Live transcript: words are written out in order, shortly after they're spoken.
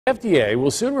FDA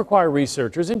will soon require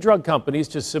researchers and drug companies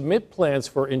to submit plans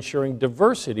for ensuring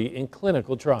diversity in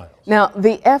clinical trials. Now,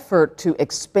 the effort to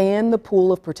expand the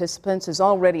pool of participants is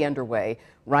already underway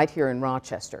right here in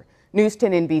Rochester. News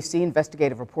 10 NBC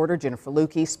investigative reporter Jennifer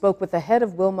Lukey spoke with the head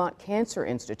of Wilmot Cancer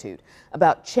Institute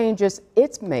about changes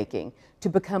it's making to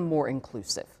become more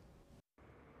inclusive.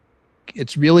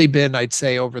 It's really been, I'd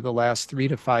say, over the last 3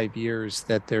 to 5 years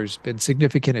that there's been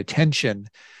significant attention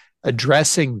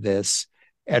addressing this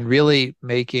and really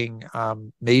making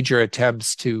major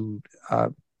attempts to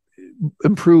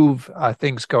improve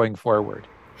things going forward.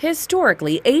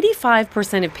 Historically,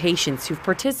 85% of patients who've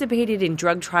participated in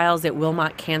drug trials at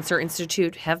Wilmot Cancer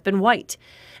Institute have been white.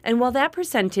 And while that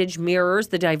percentage mirrors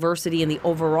the diversity in the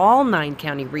overall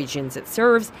 9-county regions it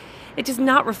serves, it does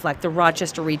not reflect the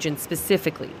Rochester region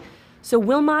specifically. So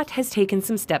Wilmot has taken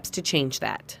some steps to change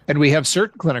that. And we have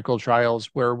certain clinical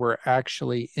trials where we're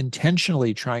actually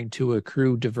intentionally trying to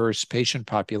accrue diverse patient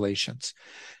populations.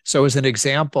 So as an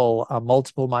example,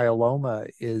 multiple myeloma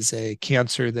is a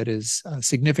cancer that is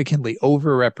significantly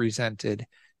overrepresented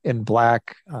in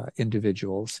Black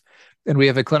individuals. And we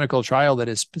have a clinical trial that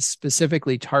is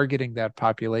specifically targeting that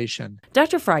population.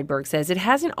 Dr. Friedberg says it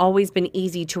hasn't always been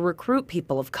easy to recruit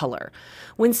people of color.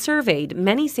 When surveyed,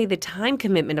 many say the time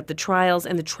commitment of the trials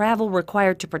and the travel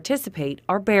required to participate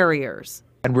are barriers.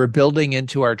 And we're building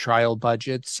into our trial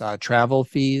budgets travel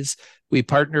fees. We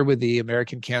partner with the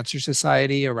American Cancer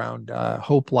Society around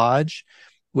Hope Lodge,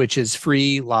 which is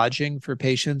free lodging for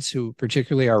patients who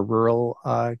particularly are rural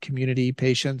community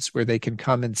patients where they can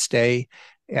come and stay.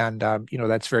 And,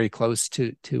 that's very close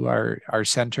to our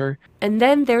center. And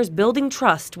then there's building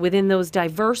trust within those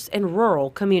diverse and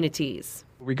rural communities.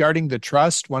 Regarding the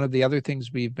trust, one of the other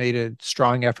things we've made a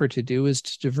strong effort to do is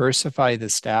to diversify the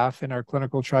staff in our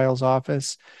clinical trials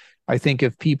office. I think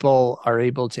if people are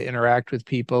able to interact with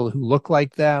people who look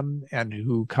like them and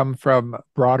who come from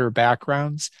broader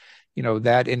backgrounds,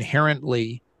 that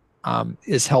inherently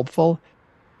is helpful.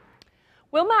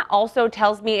 Wilmot also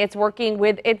tells me it's working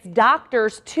with its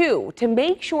doctors, too, to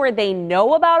make sure they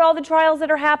know about all the trials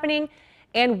that are happening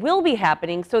and will be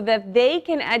happening so that they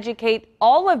can educate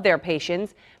all of their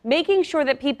patients, making sure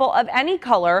that people of any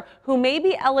color who may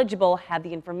be eligible have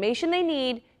the information they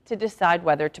need to decide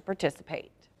whether to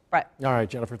participate. Brett. All right,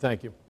 Jennifer, thank you.